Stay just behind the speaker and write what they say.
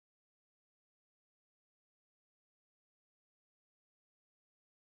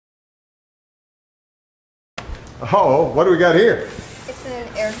Oh, what do we got here? It's an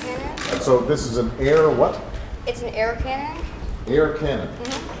air cannon. So this is an air what? It's an air cannon. Air cannon.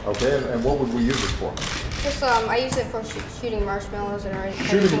 Mm-hmm. Okay, and what would we use it for? Just I use it for shooting marshmallows and everything.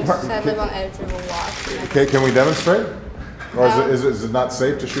 Shooting I live on the edge of a walk. Okay, can we demonstrate? Or is it not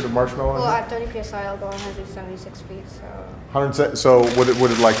safe to shoot a marshmallow? Well, at 30 psi, I'll go 176 feet. So. 100. So would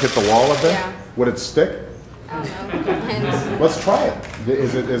it like hit the wall a bit? Yeah. Would it stick? I don't know. Depends. Let's try it.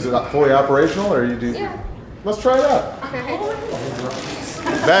 Is it fully operational, or you do? Yeah. Let's try it out. Okay.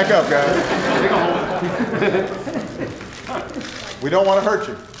 Back up, guys. We don't want to hurt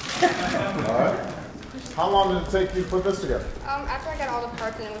you. All right. How long did it take you to put this together? After I got all the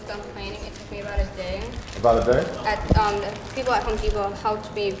parts and it was done planing, it took me about a day. About a day? The people at Home Depot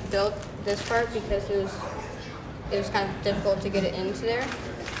helped me build this part because it was kind of difficult to get it into there.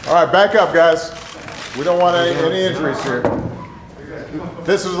 All right, back up, guys. We don't want any injuries here.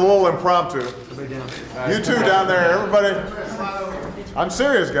 This is a little impromptu. You two down there, everybody. I'm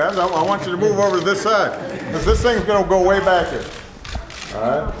serious, guys. I want you to move over to this side because this thing's going to go way back here. All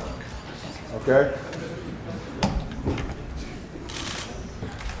right? Okay?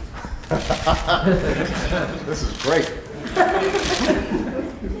 This is great.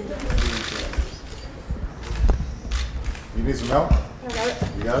 You need some help? I got it.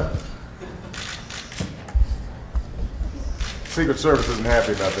 You got it? Secret Service isn't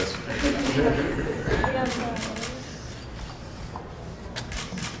happy about this.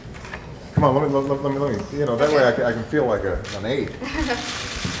 Come on, let me. You know, that way I can feel like an aide.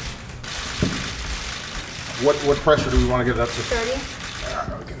 What pressure do we want to get it up to? 30. All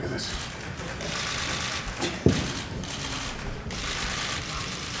right, we can do this.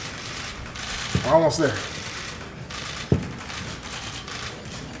 We're almost there.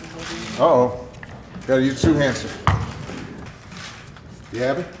 Uh-oh. Gotta use 2 hands here. You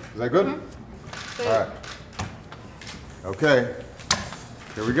happy? Is that good? Mm-hmm. All right. Okay.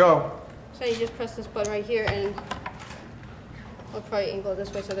 Here we go. So you just press this button right here and I'll probably angle it this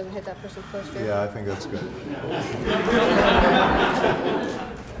way so it doesn't hit that person closer. Yeah, I think that's good.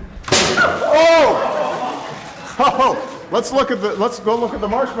 Oh! Oh! Let's go look at the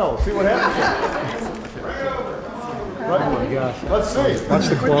marshmallows. See what happens. Oh my gosh. Let's see. Watch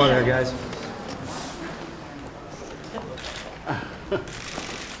the claw there, guys.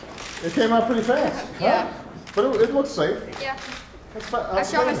 It came out pretty fast. Yeah. Huh? But it looks safe. Yeah. I I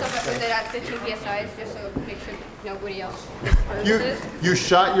shot myself at doing it at 15 psi just so make sure nobody else experiences it. You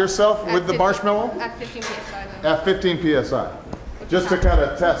shot yourself with the marshmallow? At 15 psi. Though. At 15 psi. Just to kind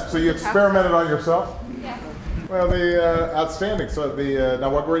of test. So you experimented on yourself? Yeah. Well, outstanding. So now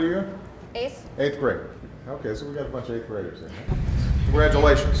what grade are you in? 8th. 8th grade. Okay, so we got a bunch of 8th graders here.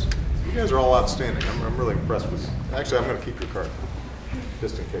 Congratulations. You guys are all outstanding. I'm really impressed with you. Actually, I'm going to keep your card,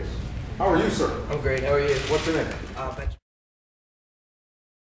 just in case. How are you, sir? I'm great. How are you? What's your name?